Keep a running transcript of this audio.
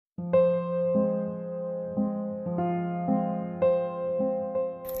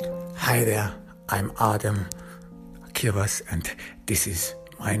Hi there, I'm Adam Kivas and this is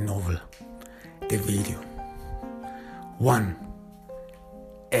my novel, The Video. 1.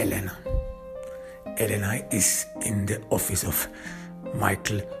 Elena. Elena is in the office of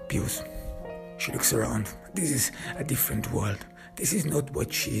Michael Buse. She looks around. This is a different world. This is not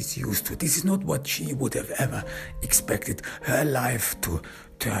what she is used to. This is not what she would have ever expected her life to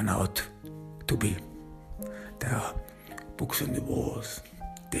turn out to be. There are books on the walls.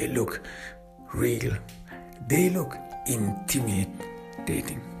 They look real. They look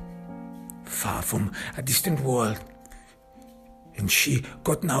intimidating. Far from a distant world. And she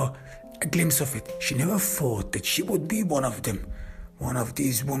got now a glimpse of it. She never thought that she would be one of them, one of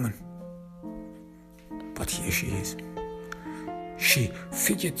these women. But here she is. She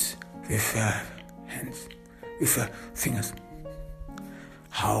fidgets with her hands, with her fingers.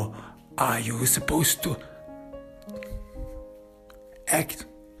 How are you supposed to act?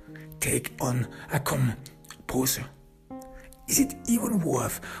 Take on a composure. Is it even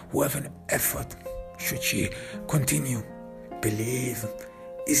worth an effort? Should she continue? Believe.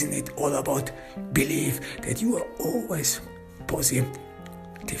 Isn't it all about belief that you are always positive?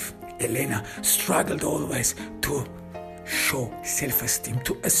 Elena struggled always to show self-esteem,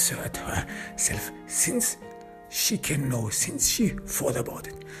 to assert herself. Since she can know, since she thought about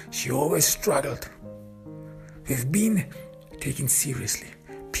it, she always struggled with being taken seriously.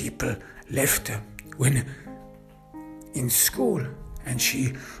 People left her when in school, and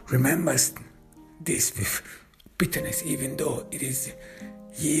she remembers this with bitterness, even though it is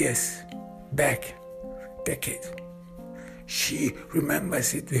years back, decades. She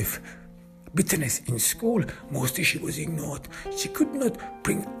remembers it with bitterness. In school, mostly she was ignored. She could not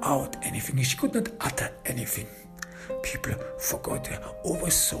bring out anything. She could not utter anything. People forgot her,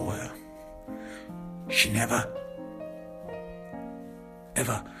 oversaw her. She never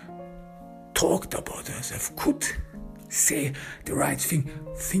ever talked about herself, could say the right thing,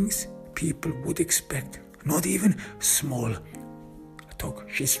 things people would expect, not even small talk.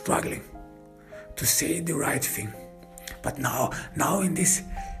 She's struggling to say the right thing. But now in this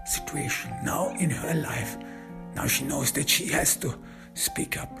situation, now in her life, now she knows that she has to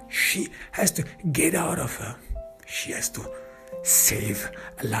speak up. She has to get out of her. She has to save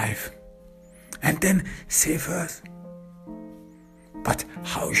a life and then save hers. But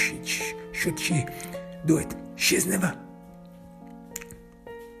how should she do it? She has never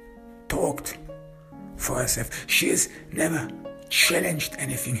talked for herself. She has never challenged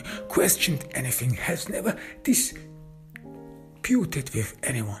anything, questioned anything, has never disputed with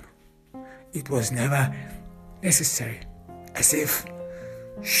anyone. It was never necessary, as if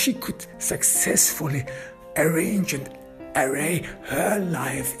she could successfully arrange and array her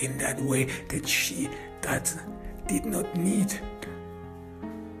life in that way that she did not need.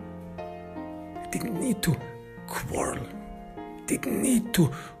 Didn't need to quarrel, didn't need to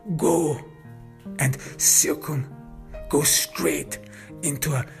go and go straight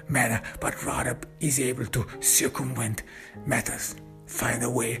into a matter, but rather is able to circumvent matters, find a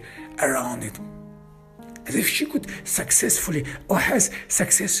way around it. As if she could successfully, or has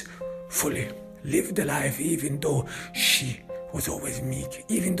successfully, lived a life even though she was always meek,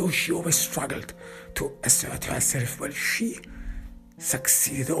 even though she always struggled to assert herself. Well, she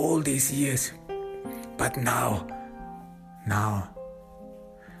succeeded all these years. But now,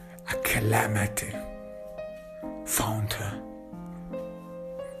 a calamity found her.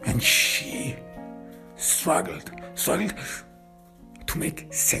 And she struggled to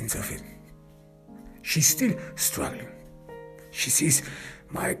make sense of it. She's still struggling. She sees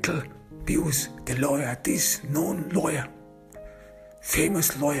Michael Buse, the lawyer, this known lawyer,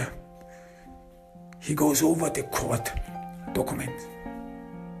 famous lawyer. He goes over the court documents.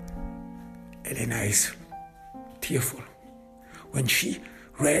 Elena is tearful. When she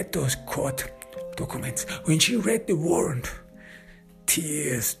read those court documents, when she read the warrant,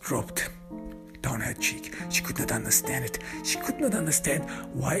 tears dropped down her cheek. She could not understand it. She could not understand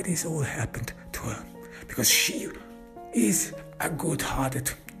why this all happened to her. Because she is a good-hearted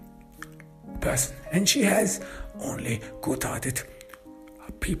person. And she has only good-hearted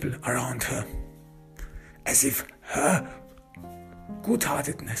people around her. As if her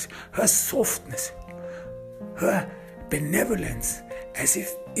good-heartedness, her softness, her benevolence, as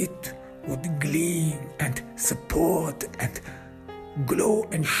if it would gleam and support and glow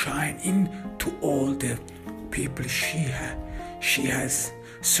and shine into all the people she has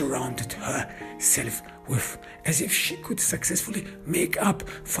surrounded herself with, as if she could successfully make up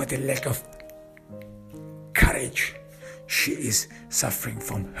for the lack of courage she is suffering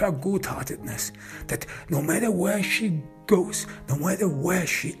from her good-heartedness, that no matter where she goes, no matter where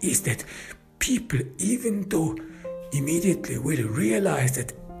she is, that people, even though immediately will realize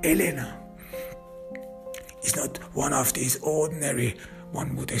that Elena is not one of these ordinary,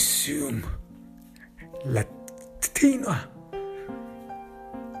 one would assume, Latina.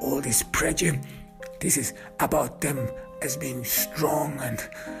 All this prejudice, this is about them as being strong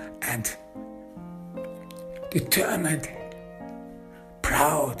and determined,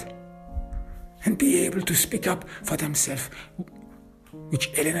 proud, and be able to speak up for themselves,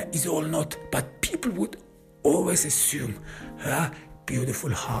 which Elena is all not, but people would always assume her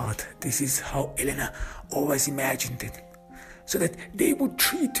beautiful heart. This is how Elena always imagined it, so that they would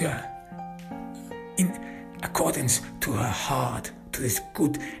treat her in accordance to her heart, to this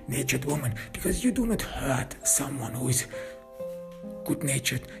good-natured woman, because you do not hurt someone who is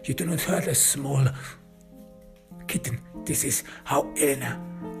good-natured. You do not hurt a small kitten. This is how Elena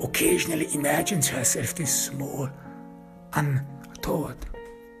occasionally imagines herself, this small, untoward,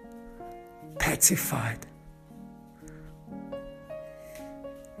 pacified,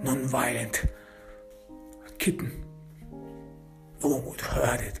 non-violent kitten. No one would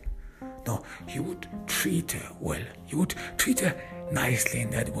hurt it. No, you would treat her well. You would treat her nicely in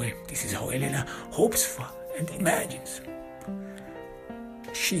that way. This is how Elena hopes for and imagines.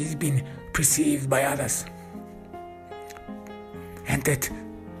 She's been perceived by others, and that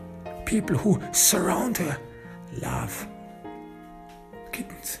people who surround her love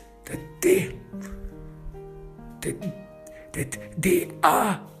kittens, that they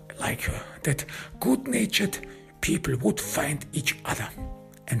are like her, that good-natured people would find each other,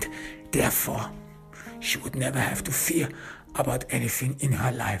 and therefore she would never have to fear about anything in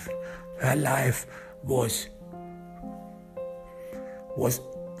her life. Her life was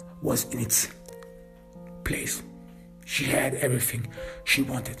in its place. She had everything she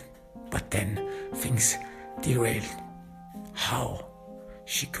wanted, but then things derailed. How?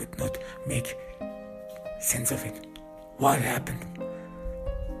 She could not make sense of it. What happened?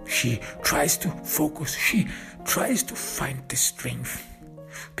 She tries to focus. She tries to find the strength,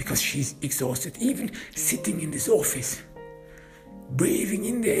 because she's exhausted, even sitting in this office, breathing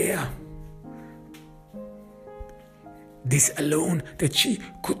in the air. This alone, that she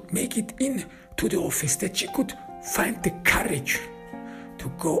could make it in to the office, that she could find the courage to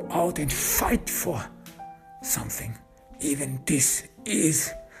go out and fight for something. Even this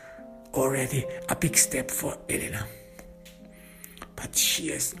is already a big step for Elena. But she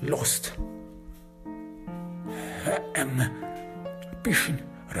has lost her ambition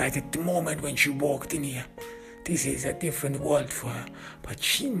right at the moment when she walked in here. This is a different world for her, but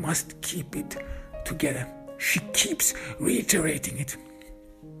she must keep it together. She keeps reiterating it.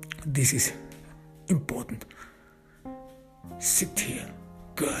 This is important. Sit here,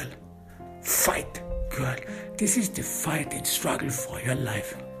 girl. Fight, girl. This is the fight and struggle for your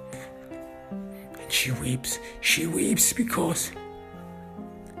life. And she weeps. She weeps because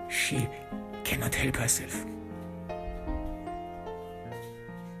she cannot help herself.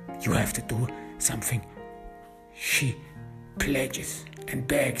 You have to do something. She pledges and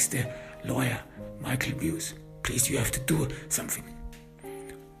begs the lawyer, Michael Buse, please, you have to do something.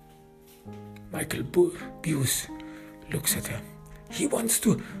 Michael Buse looks at her. He wants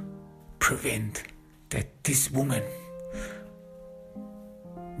to prevent that this woman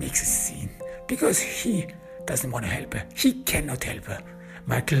makes a scene, because he doesn't want to help her. He cannot help her.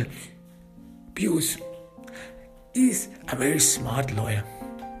 Michael Buse is a very smart lawyer.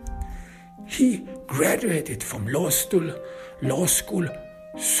 He graduated from law school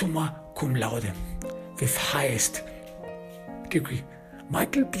summa cum laude, with highest degree.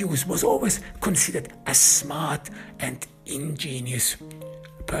 Michael Buse was always considered a smart and ingenious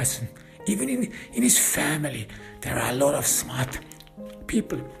person. Even in his family, there are a lot of smart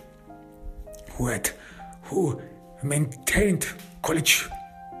people who maintained college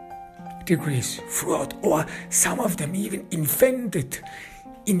degrees throughout, or some of them even invented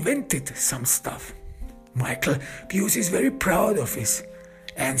some stuff. Michael Buse is very proud of his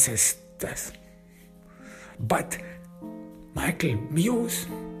ancestors. But Michael Buse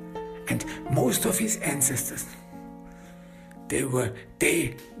and most of his ancestors, they were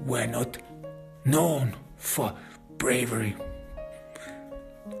not known for bravery.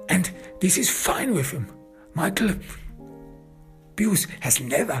 And this is fine with him. Michael Buse has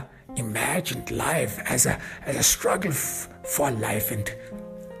never imagined life as a struggle for life and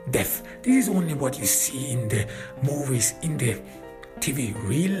death. This is only what you see in the movies, in the TV.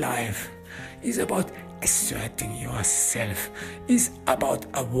 Real life is about asserting yourself, is about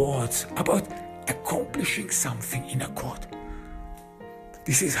awards, about accomplishing something in a court.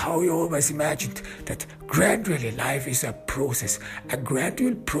 This is how you always imagined that gradually life is a process, a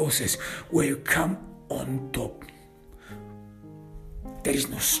gradual process where you come on top. There is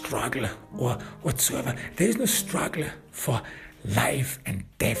no struggle or whatsoever. There is no struggle for life and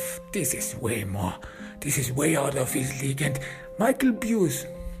death. This is way more. This is way out of his league. And Michael Bewes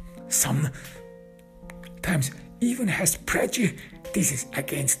sometimes even has prejudices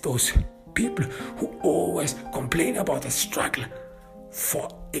against those people who always complain about the struggle for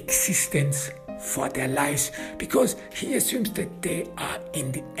existence, for their lives, because he assumes that they are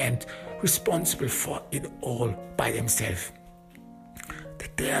in the end responsible for it all by themselves.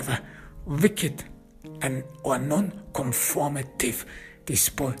 That they have a wicked and or non-conformative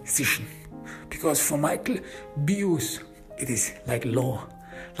disposition. Because for Michael Bewes, it is like law,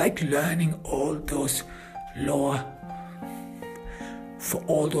 like learning all those law, for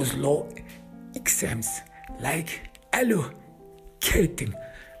all those law exams, like allocating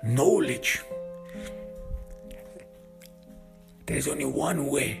knowledge. There is only one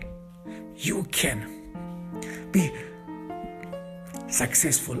way you can be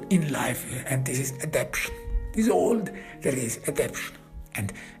successful in life, and this is adaptation. This is all there is, adaptation,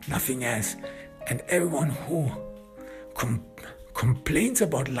 and nothing else. And everyone who complains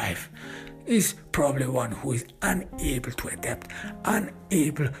about life is probably one who is unable to adapt,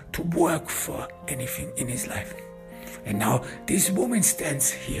 unable to work for anything in his life. And now this woman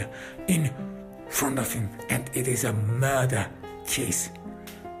stands here in front of him, and it is a murder case.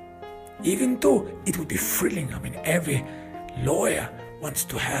 Even though it would be thrilling, I mean, every lawyer wants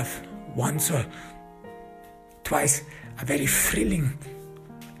to have once or twice a very thrilling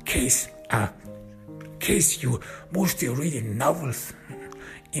case, a case you mostly read in novels,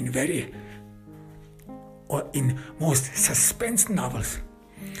 in most suspense novels.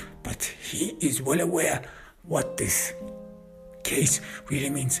 But he is well aware what this case really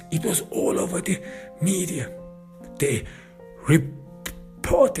means. It was all over the media. They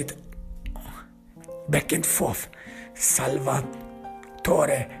reported back and forth.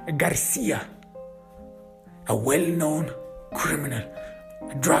 Salvatore Garcia, a well-known criminal,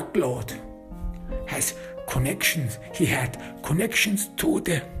 a drug lord, has connections. He had connections to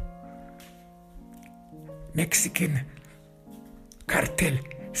the Mexican cartel.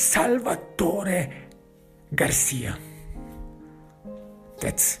 Salvatore Garcia.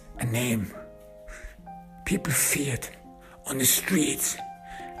 That's a name people feared on the streets.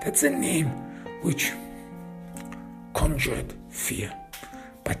 That's a name which conjured fear.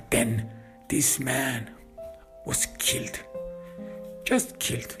 But then this man was killed. Just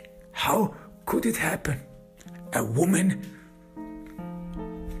killed. How could it happen? A woman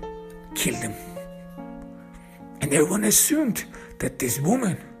killed him. And everyone assumed that this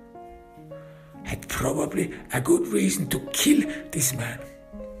woman had probably a good reason to kill this man.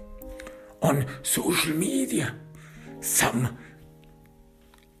 On social media, some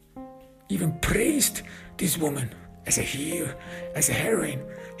even praised this woman as a hero, as a heroine.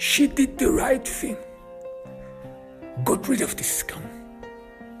 She did the right thing. Got rid of this scum.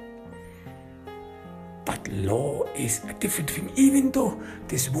 But law is a different thing. Even though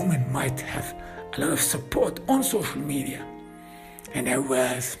this woman might have a lot of support on social media and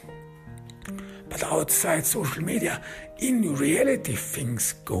everywhere else, but outside social media, in reality,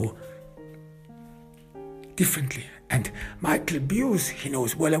 things go differently. And Michael Bewes, he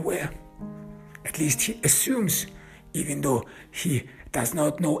knows well aware. At least he assumes, even though he does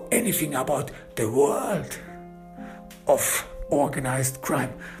not know anything about the world of organized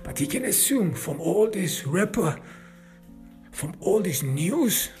crime. But he can assume from all this from all this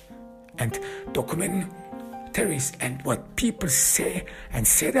news and documentaries and what people say and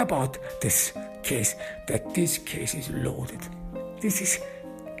said about this case, that this case is loaded. This is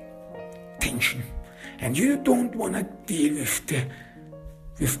tension. And you don't want to deal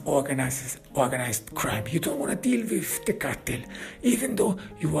with organized crime. You don't want to deal with the cartel, even though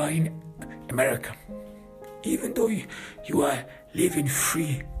you are in America, even though you are living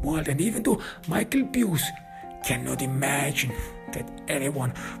free world, and even though Michael Bewes cannot imagine that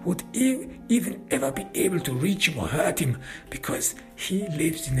anyone would even ever be able to reach him or hurt him, because he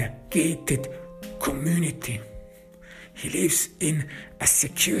lives in a gated community. He lives in a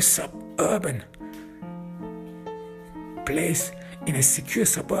secure suburban place, in a secure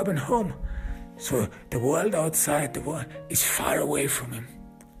suburban home. So the world outside, the world is far away from him.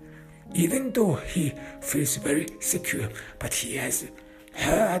 Even though he feels very secure, but he has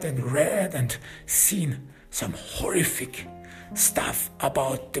heard and read and seen some horrific stuff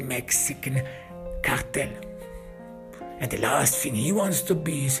about the Mexican cartel. And the last thing he wants to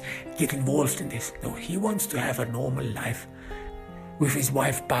be is get involved in this. No, he wants to have a normal life with his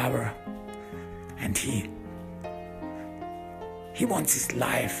wife Barbara. And he wants his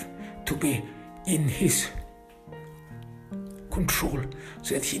life to be in his control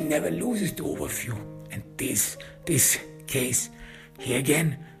so that he never loses the overview. And this case, he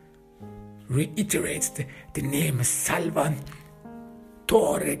again reiterates the name Salvatore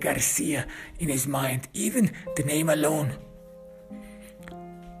Garcia in his mind. Even the name alone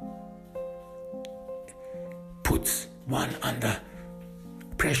puts one under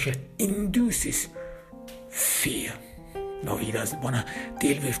pressure, induces fear. No, he doesn't want to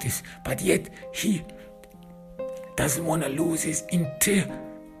deal with this, but yet he doesn't want to lose his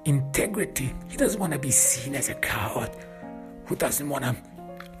integrity. He doesn't want to be seen as a coward who doesn't want to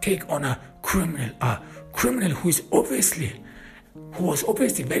take on a criminal who was obviously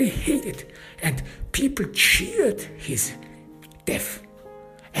very hated, and people cheered his death.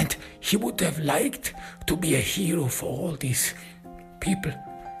 And he would have liked to be a hero for all these people.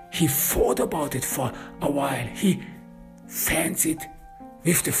 He thought about it for a while. He fancied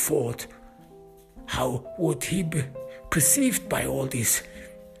with the thought, how would he be perceived by all these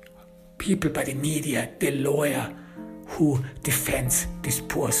people, by the media, the lawyer who defends this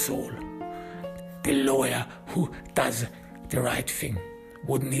poor soul, the lawyer who does the right thing.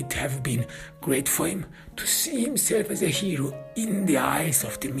 Wouldn't it have been great for him to see himself as a hero in the eyes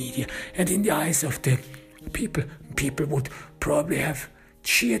of the media and in the eyes of the people? People would probably have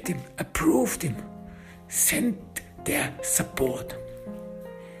cheered him, approved him, sent their support.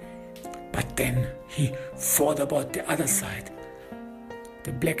 But then he thought about the other side,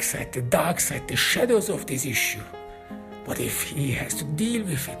 the black side, the dark side, the shadows of this issue. What if he has to deal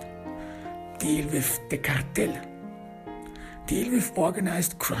with it? Deal with the cartel? Deal with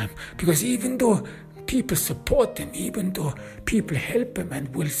organized crime? Because even though people support him, even though people help him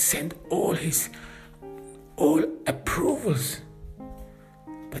and will send all approvals,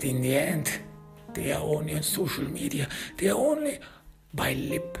 but in the end, they are only on social media. They are only by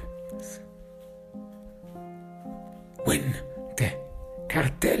lip. When the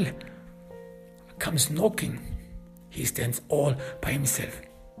cartel comes knocking, he stands all by himself.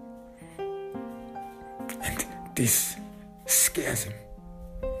 And this scares him.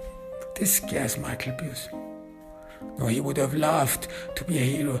 This scares Michael Buse. No, he would have loved to be a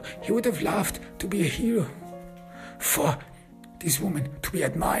hero. He would have loved to be a hero for this woman, to be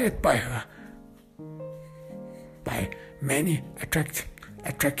admired by her, by many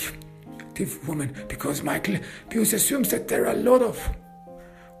attractive women, because Michael Buse assumes that there are a lot of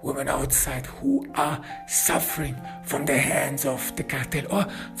women outside who are suffering from the hands of the cartel or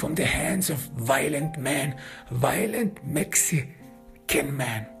from the hands of violent Mexican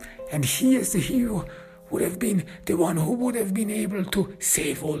man. And he, as the hero, would have been the one who would have been able to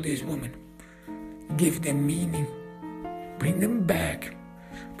save all these women, give them meaning, bring them back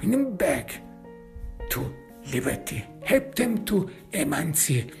to liberty, help them to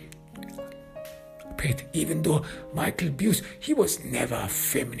emancipate. Even though Michael Buse, he was never a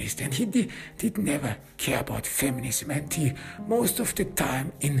feminist, and he did never care about feminism, and he most of the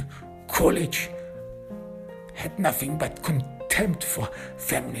time in college had nothing but contempt for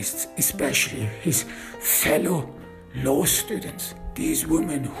feminists, especially his fellow law students, these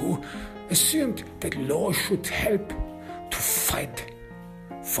women who assumed that law should help to fight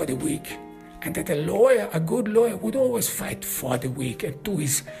for the weak, and that a good lawyer would always fight for the weak and do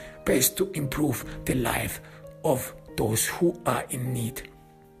his best to improve the life of those who are in need.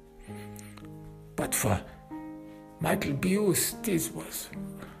 But for Michael Buse, this was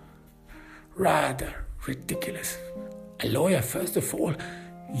rather ridiculous. A lawyer, first of all,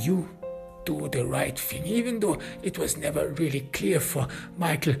 you do the right thing, even though it was never really clear for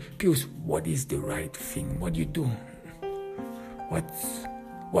Michael Buse what is the right thing, what you do,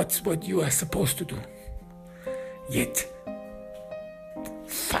 what's what you are supposed to do. Yet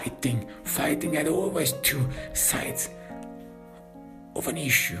fighting at always two sides of an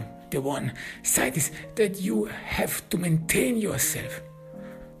issue. The one side is that you have to maintain yourself,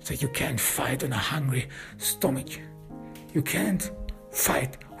 so you can't fight on a hungry stomach. You can't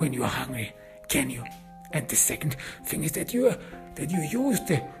fight when you are hungry, can you? And the second thing is that you use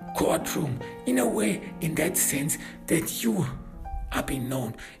the courtroom in a way, in that sense, that you are being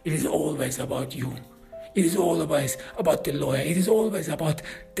known. It is always about you. It is always about the lawyer. It is always about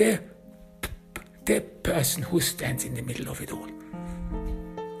the person who stands in the middle of it all.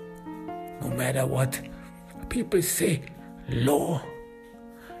 No matter what people say, law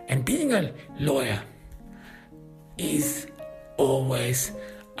and being a lawyer is always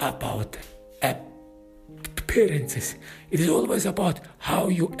about a appearances. It is always about how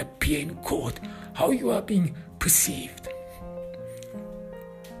you appear in court, how you are being perceived.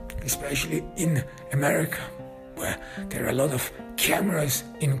 Especially in America, where there are a lot of cameras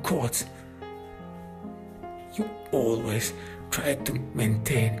in courts. You always try to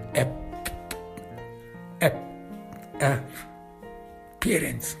maintain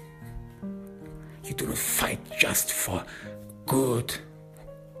appearance. You do not fight just for good.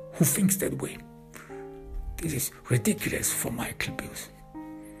 Who thinks that way? This is ridiculous for Michael Buse.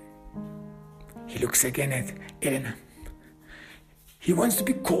 He looks again at Elena. He wants to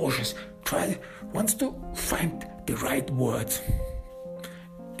be cautious, wants to find the right words.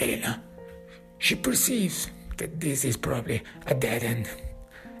 Elena, she perceives that this is probably a dead end.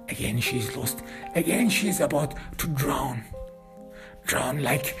 Again she's lost. Again she's about to drown. Drown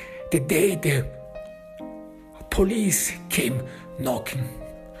like the day the police came knocking.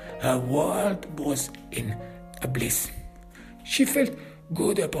 Her world was in a bliss. She felt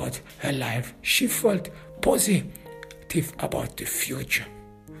good about her life. She felt positive about the future.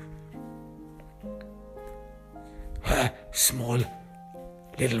 Her small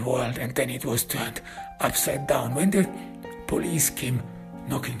little world, and then it was turned upside down when the police came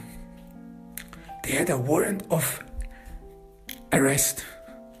knocking. They had a warrant of arrest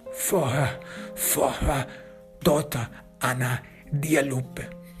for her daughter Anna Dialupe.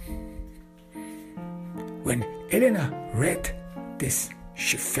 When Elena read this,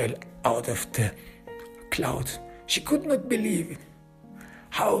 she fell out of the clouds. She could not believe it.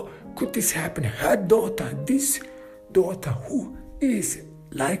 How could this happen? Her daughter, this daughter who is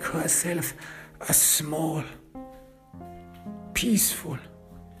like herself, a small, peaceful,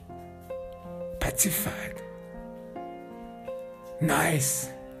 pacified,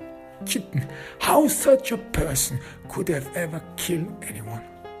 nice kitten. How such a person could have ever killed anyone?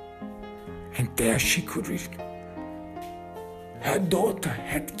 And there she could read. Her daughter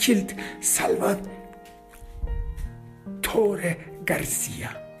had killed Salvatore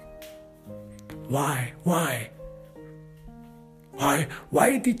Garcia. Why?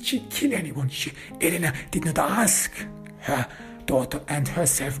 Why did she kill anyone? Elena did not ask her daughter and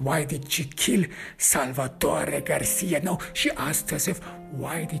herself, why did she kill Salvatore Garcia? No, she asked herself,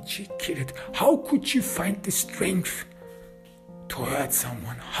 why did she kill it? How could she find the strength to hurt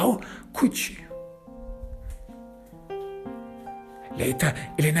someone? How could she? Later,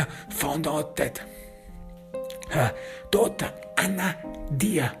 Elena found out that her daughter, Anna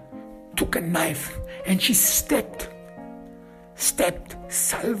Dia, took a knife and she stabbed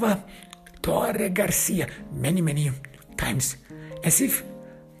Salvatore Garcia many times, as if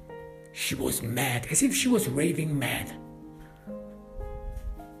she was mad, as if she was raving mad,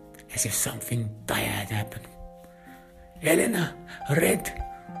 as if something dire had happened. Elena read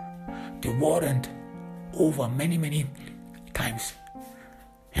the warrant over many times.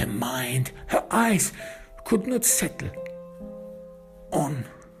 Her mind, her eyes could not settle on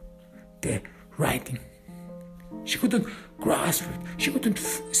the writing. She couldn't grasp it. She couldn't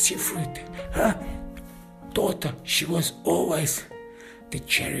see through it. Her daughter, she was always the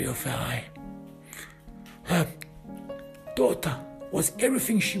cherry of her eye. Her daughter was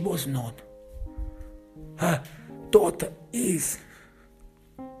everything she was not. Her daughter is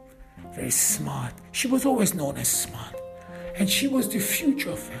very smart. She was always known as smart. And she was the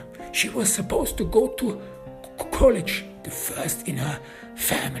future of her. She was supposed to go to college, the first in her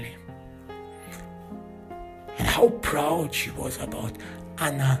family. And how proud she was about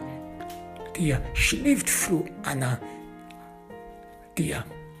Anna Dia. She lived through Anna Dia.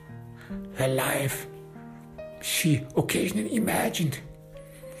 Her life, she occasionally imagined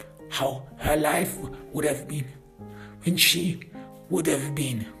how her life would have been when she would have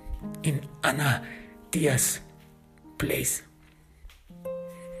been in Anna Dia's place.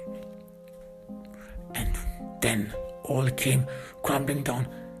 And then all came crumbling down.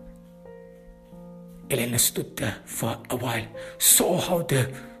 Elena stood there for a while, saw how the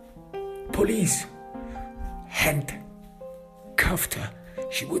police handcuffed her.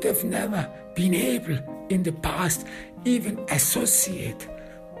 She would have never been able in the past even associate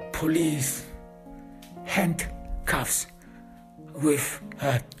police handcuffs with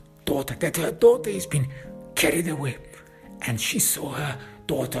her daughter, that her daughter has been carried away. And she saw her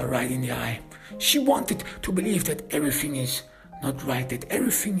daughter right in the eye. She wanted to believe that everything is not right, that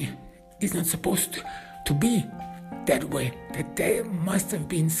everything is not supposed to be that way, that there must have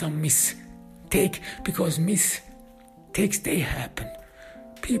been some mistake, because mistakes, they happen.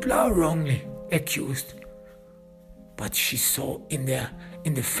 People are wrongly accused. But she saw in the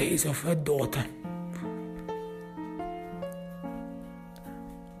face of her daughter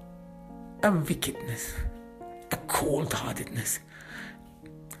a wickedness, a cold-heartedness.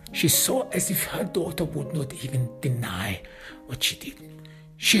 She saw as if her daughter would not even deny what she did.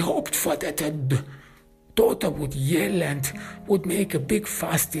 She hoped for that her daughter would yell and would make a big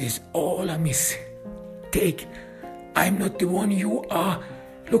fuss. This is all a mistake. I'm not the one you are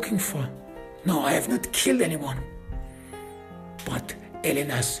looking for. No, I have not killed anyone. But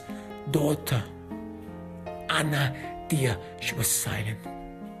Elena's daughter, Anna, dear, she was silent.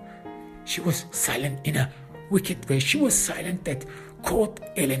 She was silent in a wicked way. She was silent that caught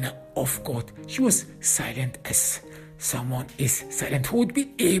Elena off guard. She was silent as someone is silent, who would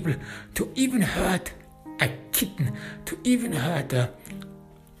be able to even hurt a kitten, to even hurt a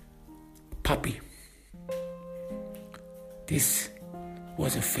puppy. This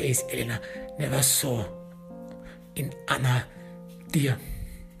was a face Elena never saw in Anna, dear.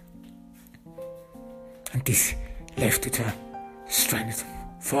 And this left her stranded.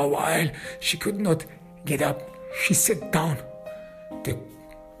 For a while she could not get up. She sat down, the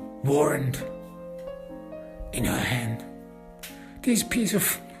warrant in her hand. This piece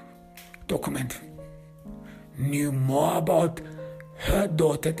of document knew more about her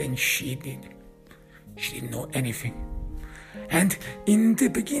daughter than she did. She didn't know anything. And in the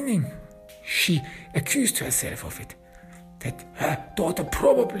beginning, she accused herself of it, that her daughter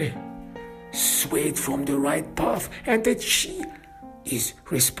probably swayed from the right path and that she is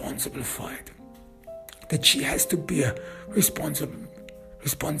responsible for it. That she has to bear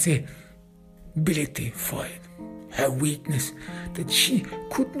responsibility for it. Her weakness, that she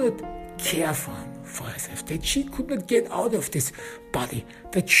could not care for herself, that she could not get out of this body,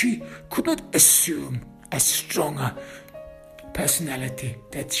 that she could not assume a stronger personality,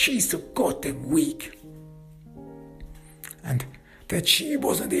 that she's so goddamn weak, and that she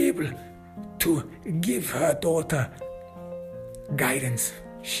wasn't able to give her daughter guidance.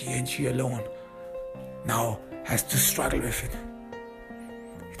 She and she alone now has to struggle with it.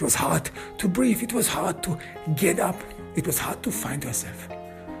 It was hard to breathe. It was hard to get up. It was hard to find herself.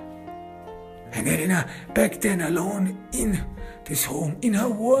 And Elena, back then alone in this home, in her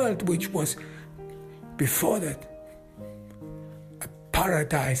world, which was before that a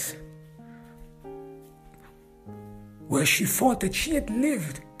paradise, where she thought that she had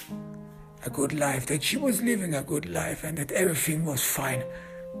lived a good life, that she was living a good life and that everything was fine.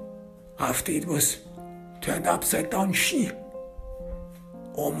 After it was turned upside down, she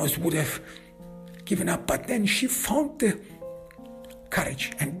almost would have given up, but then she found the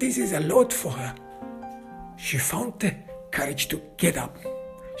courage, and this is a lot for her. She found the courage to get up.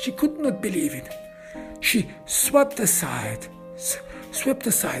 She could not believe it. She swept aside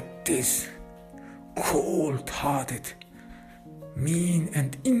this cold-hearted, mean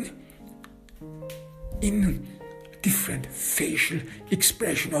and indifferent facial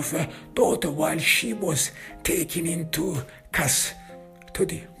expression of her daughter while she was taken into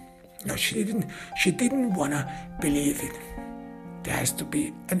custody. No, she didn't wanna believe it. There has to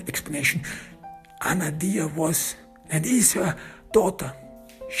be an explanation. Anna, dear, was and is her daughter.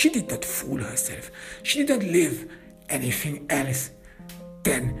 She did not fool herself. She did not live anything else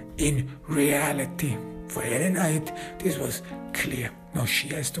than in reality. For Elena, this was clear. No, she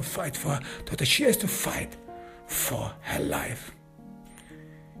has to fight for her daughter. She has to fight for her life.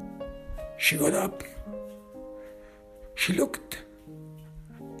 She got up. She looked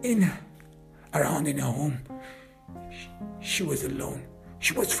around in her home. She was alone.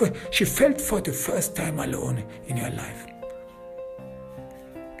 She felt for the first time alone in her life.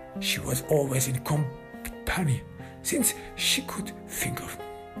 She was always in company since she could think of.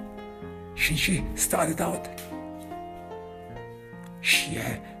 Since she started out, she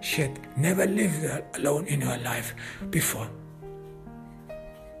had never lived alone in her life before.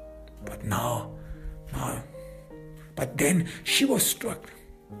 But then she was struck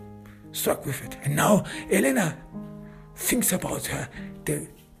with it. And now Elena thinks about the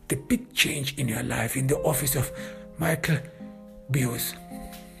big change in her life in the office of Michael Bios.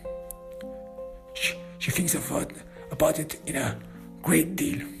 She thinks about it in a great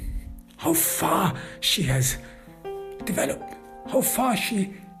deal. How far she has developed, how far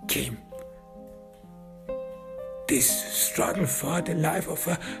she came. This struggle for the life of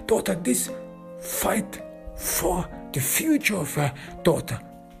her daughter, this fight for the future of her daughter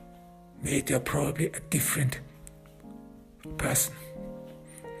made her probably a different person.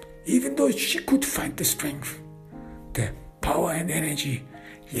 Even though she could find the strength, the power and energy,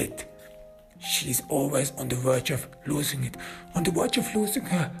 yet she is always on the verge of losing it, on the verge of losing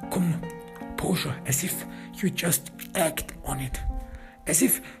her composure, as if you just act on it, as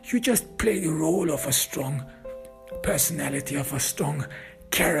if you just play the role of a strong personality, of a strong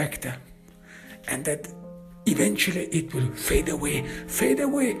character, and that eventually it will fade away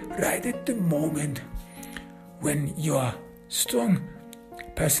right at the moment when your strong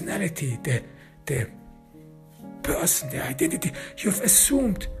personality, the person, the identity you've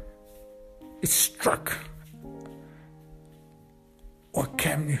assumed, is struck or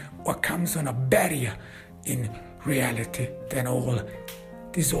comes on a barrier in reality, then all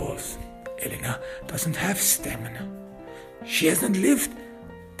dissolves. Elena doesn't have stamina. She hasn't lived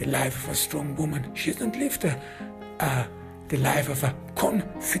the life of a strong woman. She hasn't lived the life of a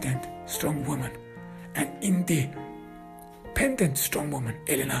confident, strong woman. And independent, strong woman,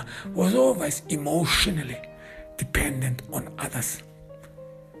 Elena was always emotionally dependent on others.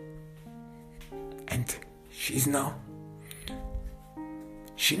 And she's now.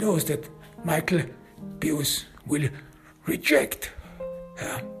 She knows that Michael Pius will reject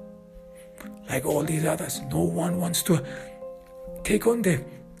her. Like all these others, no one wants to take on the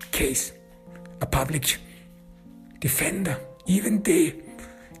case. A public defender, even they,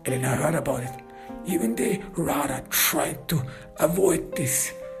 Elena heard about it, even they rather tried to avoid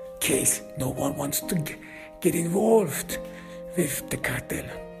this case. No one wants to get involved with the cartel.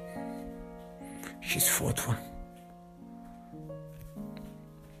 She's thoughtful.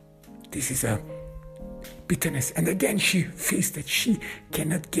 This is a bitterness, and again she feels that she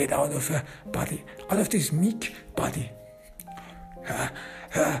cannot get out of her body, out of this meek body. Her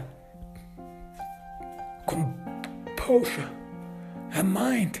composure, her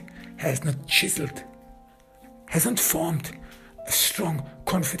mind has not chiseled, hasn't formed a strong,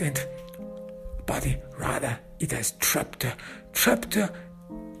 confident body. Rather, it has trapped her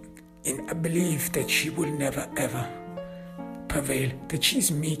in a belief that she will never ever prevail, that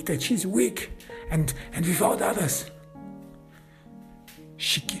she's meek, that she's weak, and without others,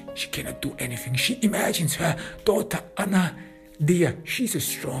 she cannot do anything. She imagines her daughter Anna, dear, she's a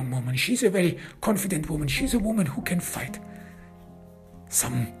strong woman, she's a very confident woman, she's a woman who can fight.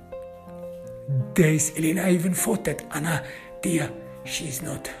 Some days Elena even thought that Anna, dear, she's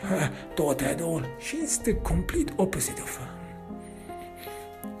not her daughter at all. She's the complete opposite of her.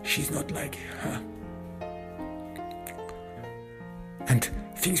 She's not like her. And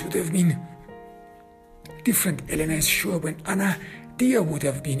things would have been different, Elena is sure, when Anna Dia would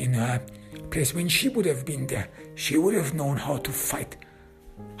have been in her place, when she would have been there. She would have known how to fight,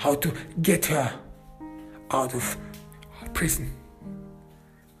 how to get her out of prison.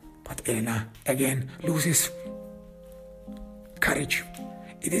 But Elena again loses courage.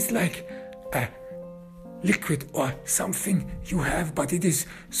 It is like a liquid or something you have, but it is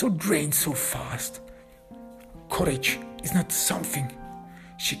so drained so fast. Courage is not something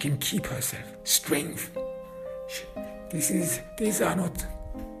she can keep herself. Strength. These are not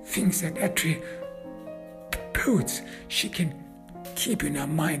things and attributes she can keep in her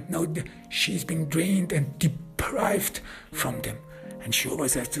mind. Now she's been drained and deprived from them, and she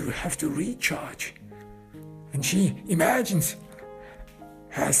always have to recharge. And she imagines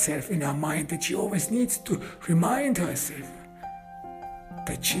herself in her mind that she always needs to remind herself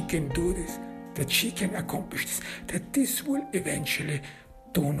that she can do this, that she can accomplish this, that this will eventually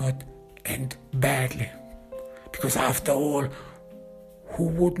do not end badly. Because after all, who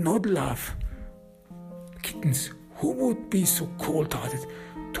would not love kittens? Who would be so cold-hearted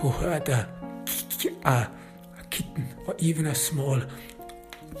to hurt a kitten or even a small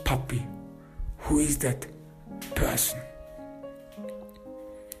puppy? Who is that person?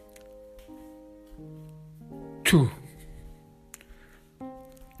 2.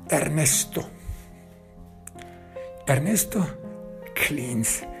 Ernesto. Ernesto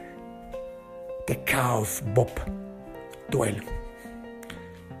cleans the car of Bob Doyle.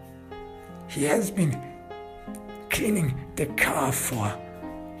 He has been cleaning the car for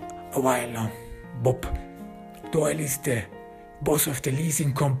a while now. Bob Doyle is the boss of the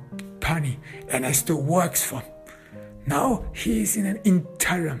leasing company Ernesto works for. Now he is in an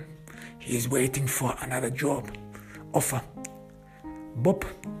interim. He is waiting for another job offer. Bob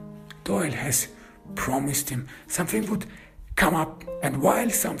Doyle has promised him something would come up, and while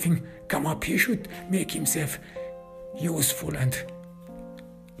something come up, he should make himself useful and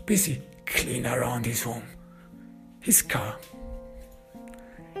busy, clean around his home, his car.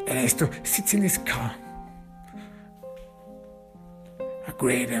 Ernesto sits in his car, a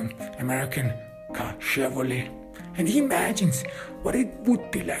great American car, Chevrolet, and he imagines what it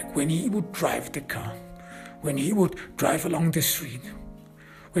would be like when he would drive the car, when he would drive along the street,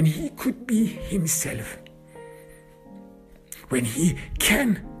 when he could be himself, when he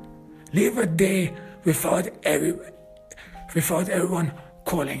can live a day without everyone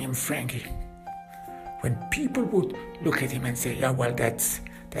calling him Frankie. When people would look at him and say, yeah, well, that's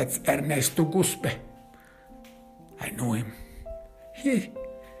Ernesto Guspe. I know him.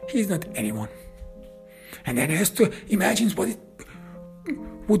 He's not anyone. And Ernesto imagines what it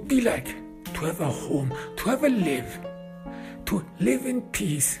would be like to have a home, to have a to live in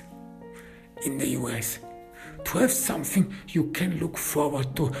peace in the US, to have something you can look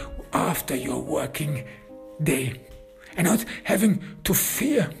forward to after your working day, and not having to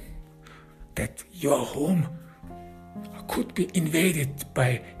fear that your home could be invaded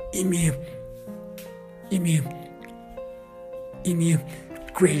by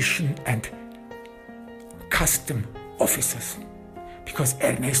immigration and custom officers, because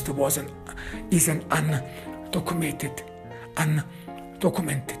Ernesto is an undocumented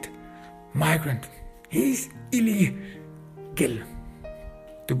migrant. He is illegal.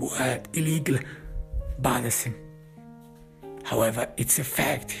 The word illegal bothers him. However, it's a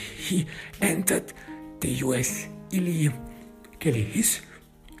fact. He entered the US illegally. His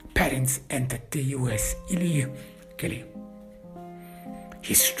parents entered the US illegally.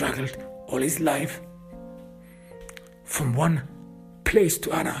 He struggled all his life from one place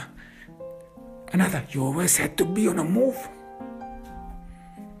to another. You always had to be on a move.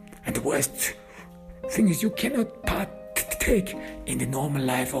 And the worst thing is you cannot partake in the normal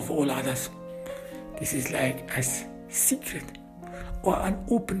life of all others. This is like a secret or an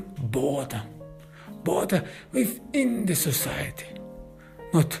open border within the society,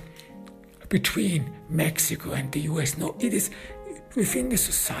 not between Mexico and the US. No, it is within the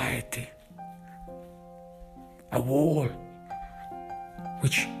society. A wall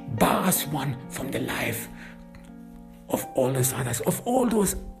which bars one from the life of all those others, of all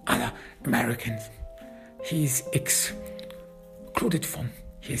those other Americans. He is excluded from.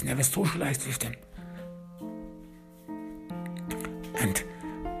 He has never socialized with them. And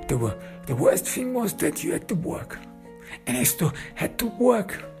the worst thing was that you had to work. Ernesto had to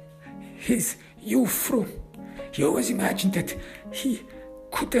work his youth through. He always imagined that he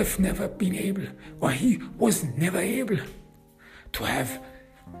could have never been able, or he was never able to have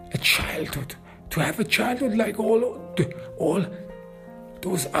a childhood, like all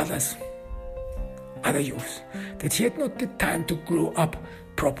those other youths, that he had not the time to grow up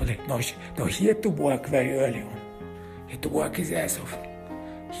properly. No, he had to work very early on. He had to work his ass off.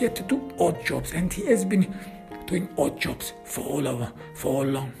 He had to do odd jobs, and he has been doing odd jobs for all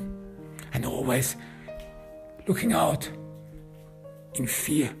long, and always looking out in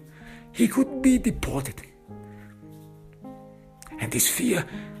fear. He could be deported. And this fear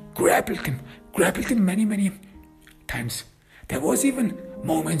grappled him many times. There was even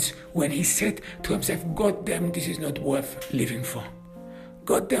moments when he said to himself, God damn, this is not worth living for.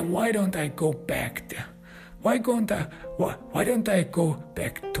 God damn, why don't I go back there? Why don't I go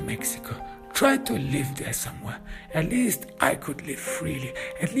back to Mexico? Try to live there somewhere. At least I could live freely.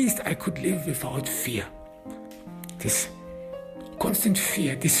 At least I could live without fear. This constant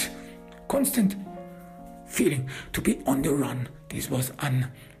fear, this constant feeling to be on the run, this was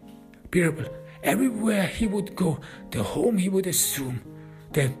unbearable. Everywhere he would go, the home he would assume,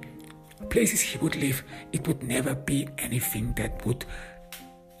 the places he would live, it would never be anything that would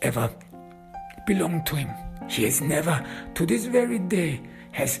ever belong to him. He has never, to this very day,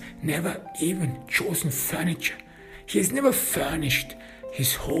 has never even chosen furniture. He has never furnished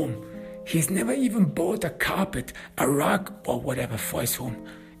his home. He has never even bought a carpet, a rug, or whatever for his home.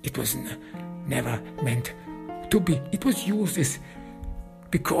 It was never meant to be. It was used as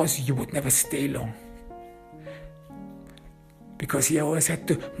because you would never stay long. Because he always had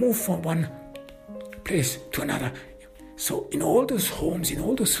to move from one place to another. So in all those homes, in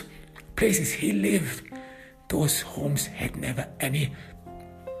all those places he lived, those homes had never any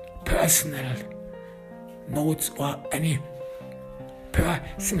personal notes or any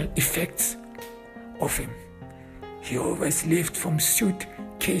personal effects of him. He always lived from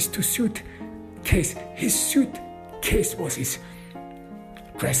suitcase to suitcase. His suitcase was his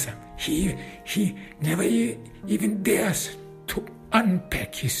dresser. He never even dares to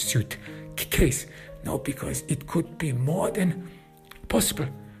unpack his suitcase. No, because it could be more than possible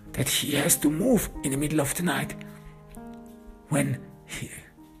that he has to move in the middle of the night. When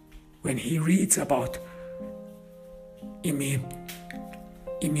he reads about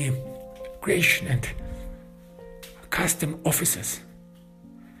immigration and custom officers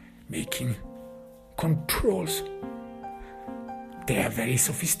making controls, they are very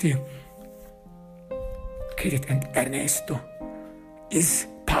sophisticated, and Ernesto is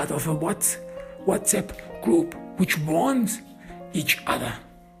part of a WhatsApp group which warns each other.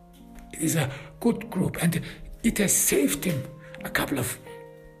 It is a good group, and it has saved him a couple of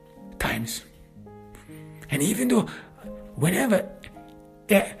times. And even though whenever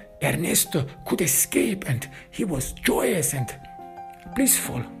Ernesto could escape, and he was joyous and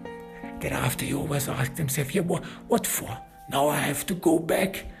blissful. Thereafter he always asked himself, yeah, what for? Now I have to go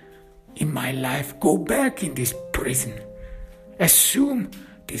back in my life, go back in this prison, assume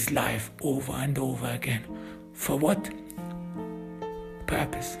this life over and over again. For what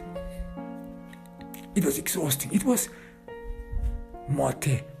purpose? It was exhausting. It was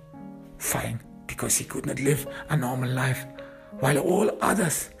mortifying because he could not live a normal life, while all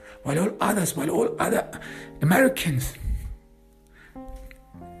other Americans,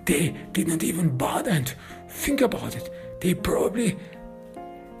 they did not even bother and think about it. They probably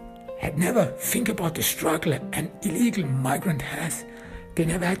had never think about the struggle an illegal migrant has. They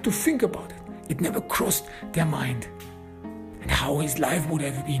never had to think about it. It never crossed their mind. And how his life would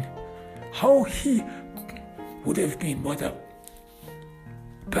have been. How he would have been, what a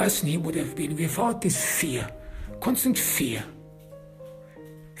person he would have been without this fear. Constant fear.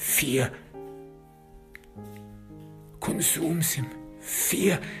 Fear consumes him.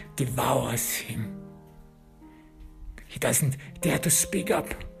 Fear devours him. He doesn't dare to speak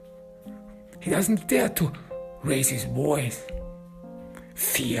up. He doesn't dare to raise his voice.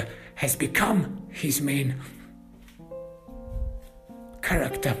 Fear has become his main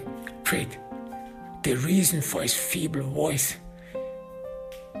character trait. The reason for his feeble voice.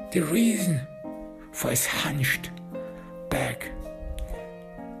 The reason for his hunched back.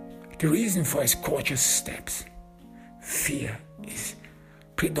 The reason for his cautious steps. Fear is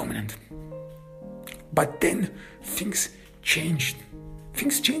predominant. But then things changed.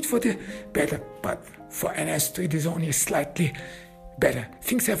 Things changed for the better, but for Ernesto it is only slightly better.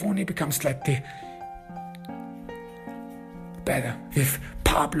 Things have only become slightly better with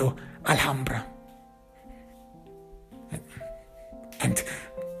Pablo Alhambra. And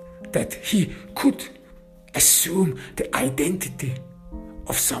that he could assume the identity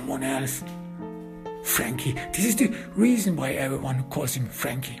of someone else. Frankie. This is the reason why everyone calls him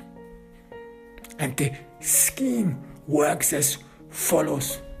Frankie. And the scheme works as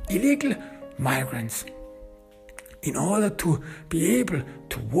follows. Illegal migrants, in order to be able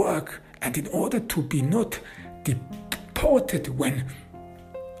to work and in order to be not deported when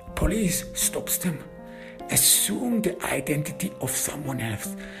police stops them, assume the identity of someone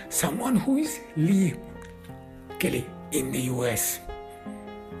else, someone who is legally in the US.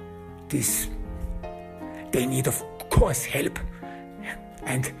 They need, of course, help,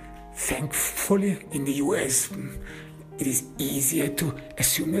 and thankfully in the US it is easier to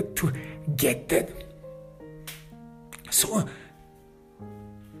assume it, to get that. So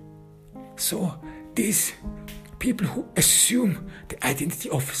these people who assume the identity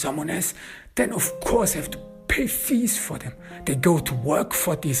of someone else then of course have to pay fees for them. They go to work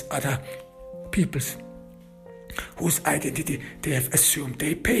for these other peoples whose identity they have assumed.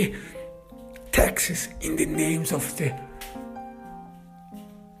 They pay taxes in the names of the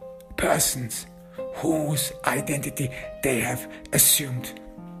persons whose identity they have assumed.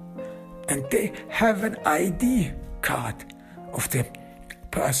 And they have an ID card of the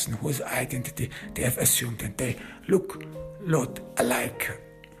person whose identity they have assumed, and they look a lot alike.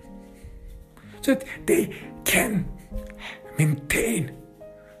 So that they can maintain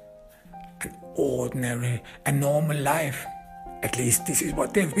an ordinary and normal life. At least this is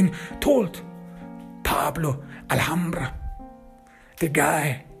what they've been told. Pablo Alhambra, the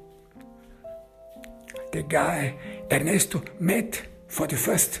guy Ernesto met for the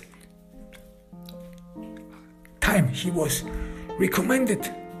first time, he was recommended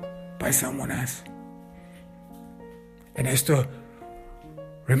by someone else. Ernesto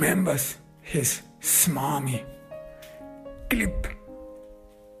remembers his smarmy, glib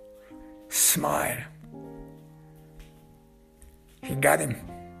smile. He got him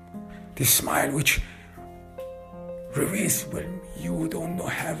this smile which reveals, well, you don't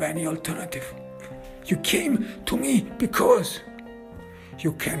have any alternative. You came to me because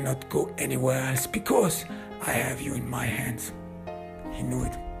you cannot go anywhere else, because I have you in my hands. He knew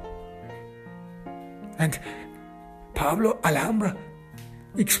it. And Pablo Alhambra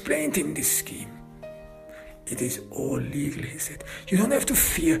explained him this scheme. It is all legal, he said. You don't have to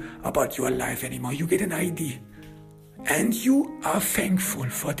fear about your life anymore. You get an ID. And you are thankful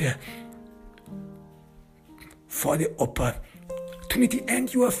for the opportunity,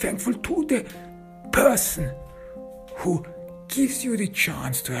 and you are thankful to the person who gives you the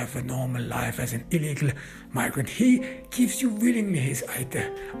chance to have a normal life as an illegal migrant. He gives you willingly his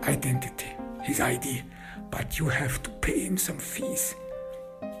identity, his ID, but you have to pay him some fees.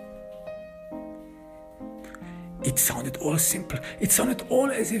 It sounded all simple. It sounded all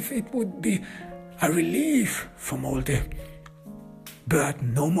as if it would be a relief from all the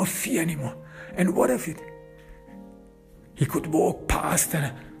burden, no more fear anymore. And what of it? He could walk past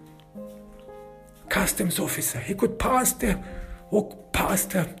a customs officer. He could walk past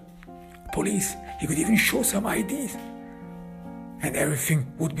the police. He could even show some IDs. And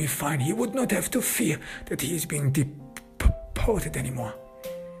everything would be fine. He would not have to fear that he is being deported anymore.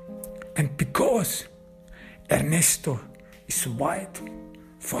 And because Ernesto is white,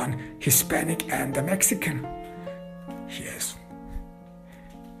 for an Hispanic and a Mexican, he has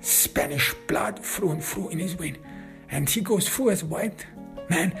Spanish blood through and through in his vein. And he goes through as white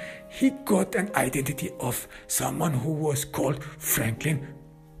man. He got an identity of someone who was called Franklin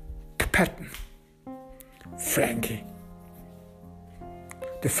Patton. Frankie.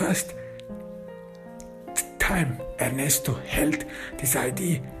 The first time Ernesto held this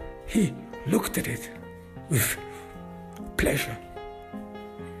ID, he looked at it with pleasure.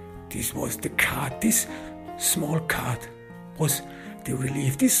 This was the card. This small card was the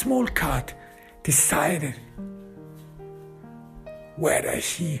relief. This small card decided whether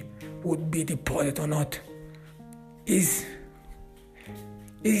he would be deported or not. Is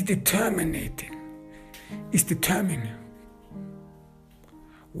determining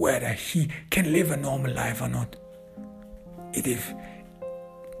whether he can live a normal life or not.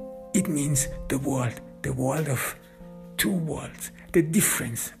 It means the world of two worlds, the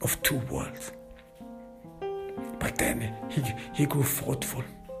difference of two worlds. But then he grew thoughtful.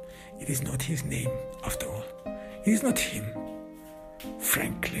 It is not his name after all. It is not him,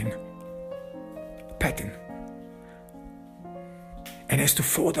 Franklin Patton. And as to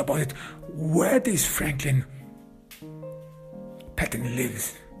thought about it, where this Franklin Patton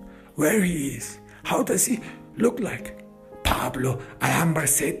lives, where he is, how does he look like? Pablo Alhambra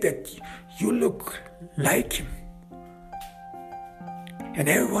said that you look like him. And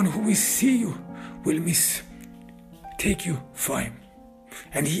everyone who will see you will mistake you for him.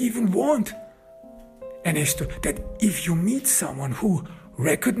 And he even warned Ernesto that if you meet someone who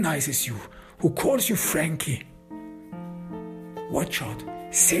recognizes you, who calls you Frankie, watch out.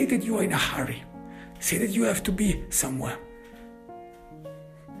 Say that you are in a hurry. Say that you have to be somewhere.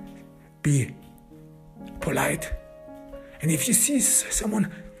 Be polite. And if you see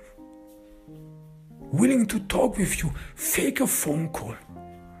someone willing to talk with you, fake a phone call.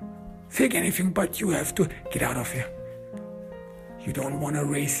 Fake anything, but you have to get out of here. You don't want to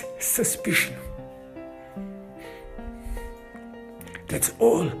raise suspicion. That's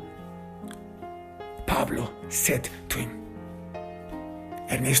all Pablo said to him.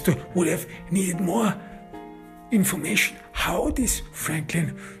 Ernesto would have needed more information. How this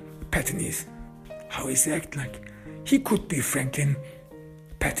Franklin Patton is. How he act like. He could be Franklin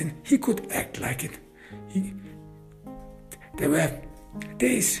Patton. He could act like it. There were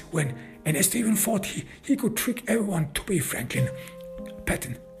days when Ernesto even thought he could trick everyone to be Franklin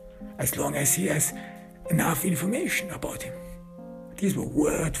Patton, as long as he has enough information about him. These were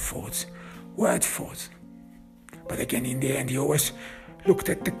word thoughts. But again, in the end, he always looked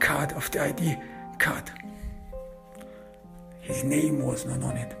at the card of the ID card. His name was not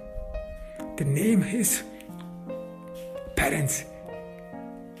on it. The name his parents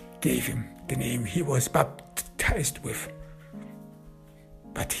gave him, the name he was baptized with.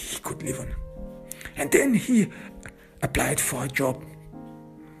 But he could live on. And then he applied for a job.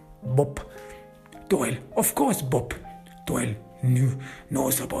 Bob Doyle. Of course Bob Doyle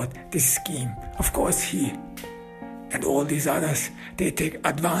knows about this scheme. Of course he and all these others, they take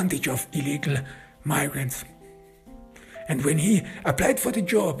advantage of illegal migrants. And when he applied for the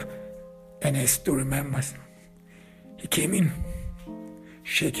job, Ernesto remembers, he came in,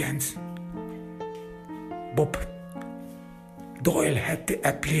 shake hands. Bob Doyle had the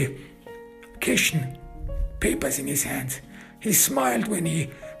application papers in his hands. He smiled when he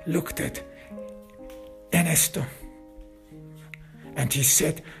looked at Ernesto. And he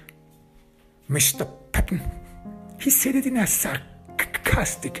said, Mr. Patton. He said it in a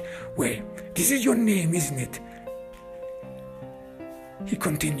sarcastic way. This is your name, isn't it? He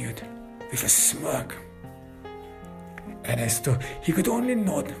continued with a smirk. Ernesto, he could only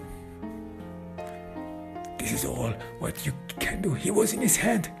nod. This is all what you can do. He was in his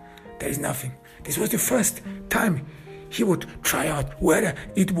hand. There is nothing. This was the first time he would try out whether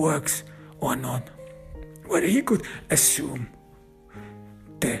it works or not. Whether he could assume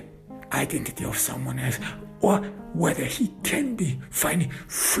the identity of someone else, or whether he can be finally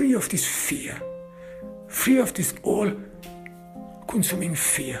free of this fear, free of this all-consuming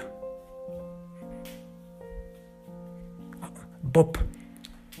fear. Bob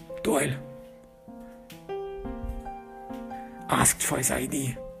Doyle asked for his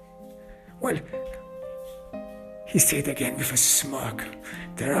ID. Well, he said again with a smirk,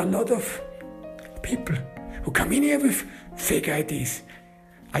 there are a lot of people who come in here with fake IDs.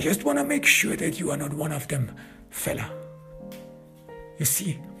 I just want to make sure that you are not one of them, fella. You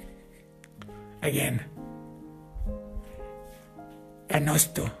see, again,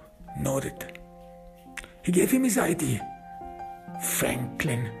 Ernesto nodded. He gave him his ID,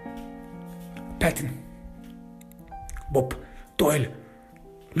 Franklin Patton. Bob Doyle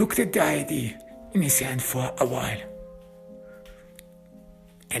looked at the ID in his hand for a while.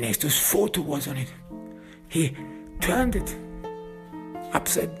 Ernesto's photo was on it. He turned it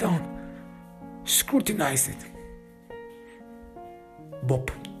upside down, scrutinized it.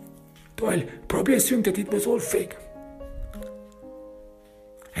 Bob Doyle probably assumed that it was all fake.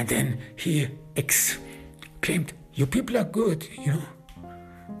 And then he exclaimed, "You people are good, you know.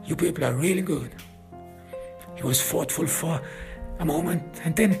 You people are really good." He was thoughtful for a moment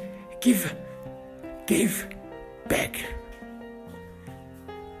and then gave back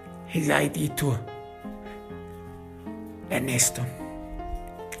his ID to Ernesto.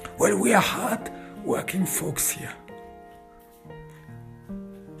 "Well, we are hard-working folks here.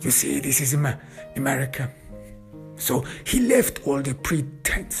 You see, this is America." So he left all the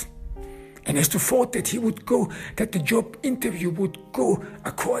pretense. Ernesto thought that that the job interview would go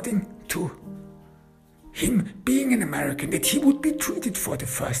according to him being an American, that he would be treated for the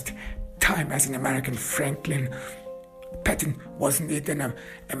first time as an American. Franklin Patton wasn't it an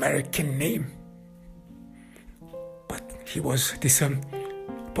American name? But he was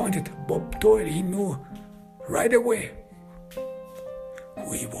disappointed. Bob Doyle, he knew right away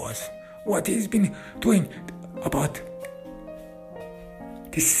who he was, what he's been doing about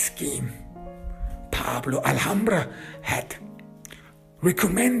this scheme. Pablo Alhambra had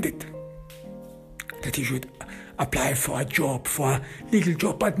recommended that he should apply for a job, for a legal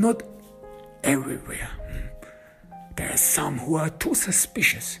job, but not everywhere. There are some who are too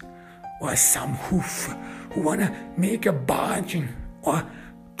suspicious, or some who want to make a bargain or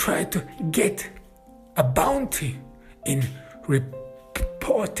try to get a bounty in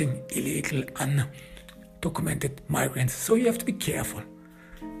reporting illegal undocumented migrants. So you have to be careful.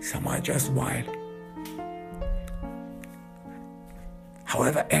 Some are just wild.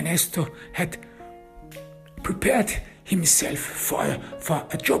 However, Ernesto had prepared himself for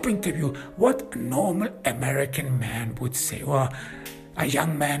a job interview, what a normal American man would say, or a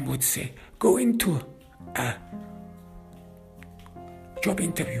young man would say. Go into a job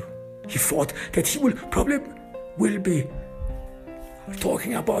interview. He thought that he will be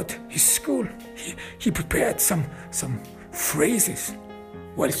talking about his school. He prepared some phrases.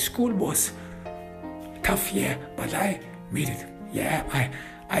 Well, school was tough, yeah, but I made it. Yeah,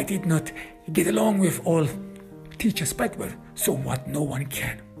 I did not get along with all teachers, but well, so what? No one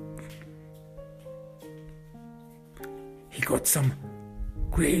can. He got some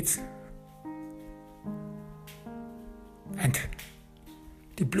grades and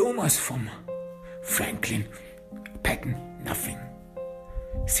diplomas from Franklin Patton. Nothing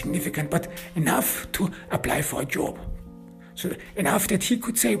significant, but enough to apply for a job. So enough that he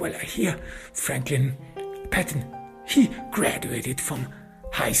could say, well, here, Franklin Patton, he graduated from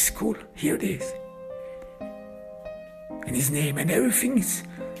high school. Here it is. And his name and everything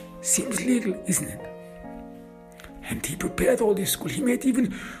seems legal, isn't it? And he prepared all this school. He made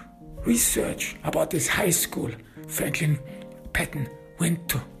even research about this high school Franklin Patton went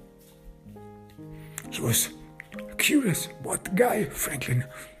to. He was curious what guy Franklin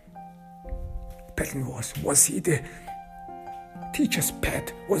Patton was. Was he the teacher's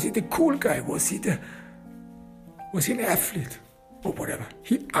pet? Was he the cool guy? Was he an athlete? Or whatever.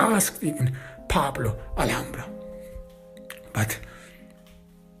 He asked even Pablo Alhambra. But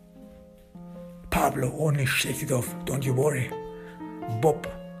Pablo only shook it off. Don't you worry. Bob,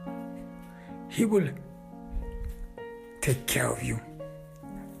 he will take care of you.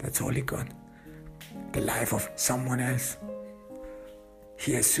 That's all he got. The life of someone else.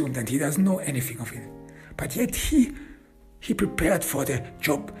 He assumed that he doesn't know anything of it. But yet he prepared for the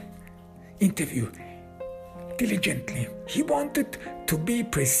job interview diligently. He wanted to be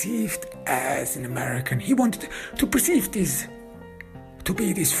perceived as an American. He wanted to perceive this, to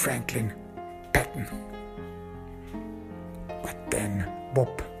be this Franklin Patton. But then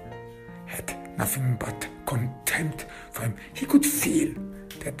Bob had nothing but contempt for him. He could feel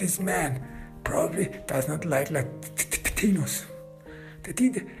that this man probably does not like Latinos, that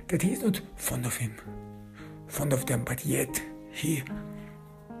he is not fond of them, but yet he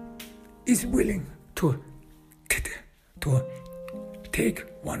is willing to take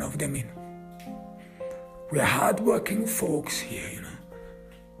one of them in. We are hard-working folks here, you know.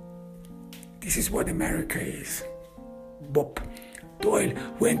 This is what America is. Bob Doyle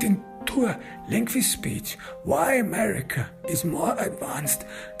went into a lengthy speech why America is more advanced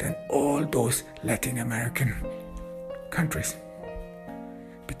than all those Latin American countries.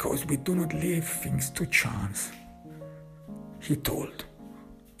 Because we do not leave things to chance. He told,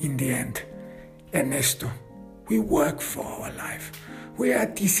 in the end, Ernesto, we work for our life. We are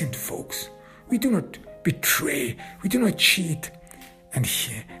decent folks. We do not betray. We do not cheat. And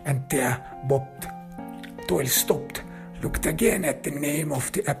there Bob Doyle stopped, looked again at the name of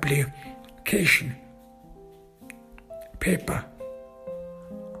the application paper,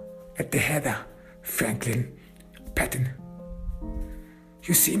 at the header, Franklin Patton.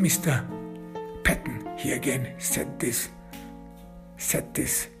 You see, Mr. Patton, he again said this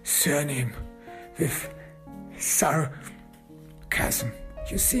surname with sarcasm.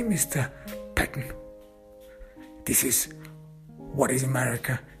 You see, Mr. Patton, this is what is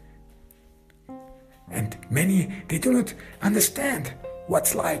America. And many, they do not understand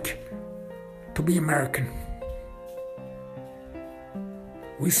what's like to be American.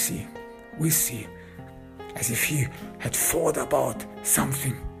 We see, as if he had thought about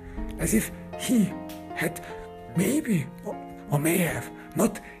something, as if he had maybe or may have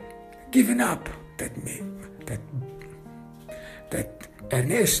not given up that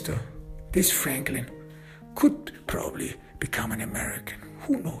Ernesto, this Franklin, could probably become an American.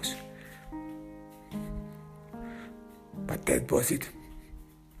 Who knows? But that was it.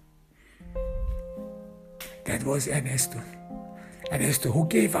 That was Ernesto. Ernesto, who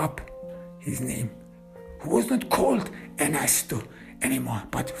gave up his name, who was not called Ernesto anymore,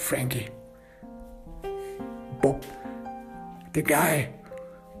 but Frankie. Bob, the guy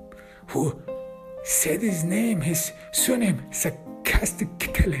who said his name, his surname,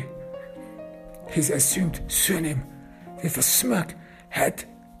 sarcastically, his assumed surname, with a smirk, had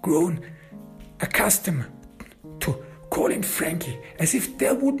grown accustomed to call him Frankie, as if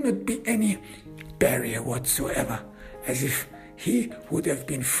there would not be any barrier whatsoever, as if he would have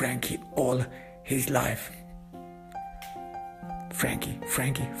been Frankie all his life. Frankie.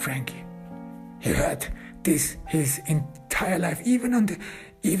 He heard this his entire life, even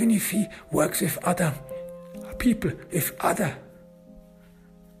if he works with other people, with other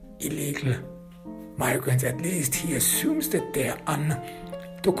illegal migrants. At least he assumes that they are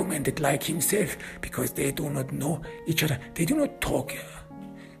undocumented like himself, because they do not know each other. They do not talk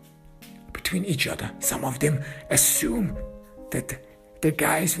between each other. Some of them assume that the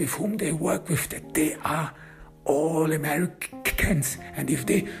guys with whom they work with, that they are all Americans, and if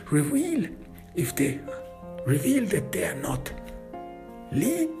they reveal that they are not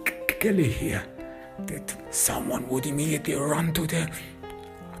legally here, that someone would immediately run to the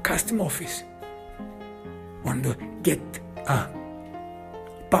custom office, want to get a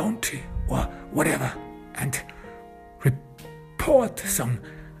bounty or whatever, and report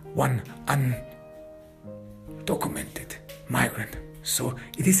someone undocumented migrant. So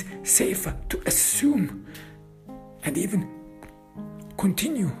it is safer to assume and even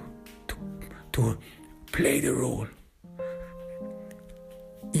continue to play the role,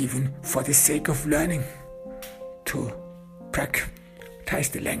 even for the sake of learning to practice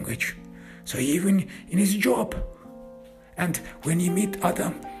the language. So even in his job, and when he meet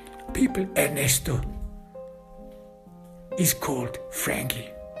other people, Ernesto is called Frankie.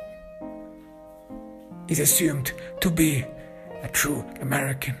 Is assumed to be a true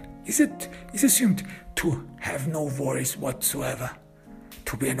American. Is assumed to have no worries whatsoever,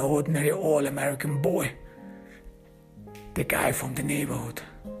 to be an ordinary all-American boy, the guy from the neighborhood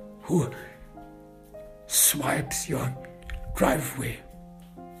who swipes your driveway,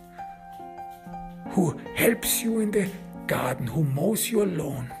 who helps you in the garden, who mows your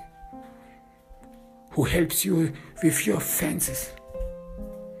lawn, who helps you with your fences,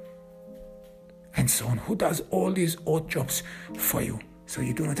 and so on, who does all these odd jobs for you, so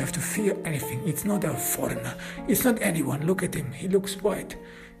you do not have to fear anything. It's not a foreigner, it's not anyone. Look at him, he looks white,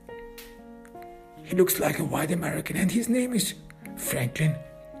 he looks like a white American, and his name is Franklin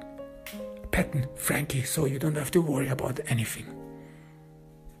Patton, Frankie, so you don't have to worry about anything.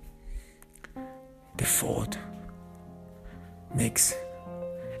 The thought makes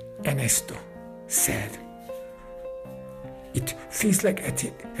Ernesto sad. It feels like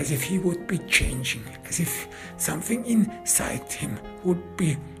as if he would be changing, as if something inside him would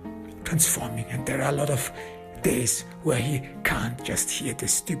be transforming. And there are a lot of days where he can't just hear the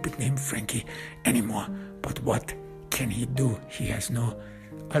stupid name Frankie anymore. But what can he do? He has no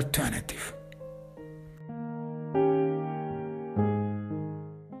alternative.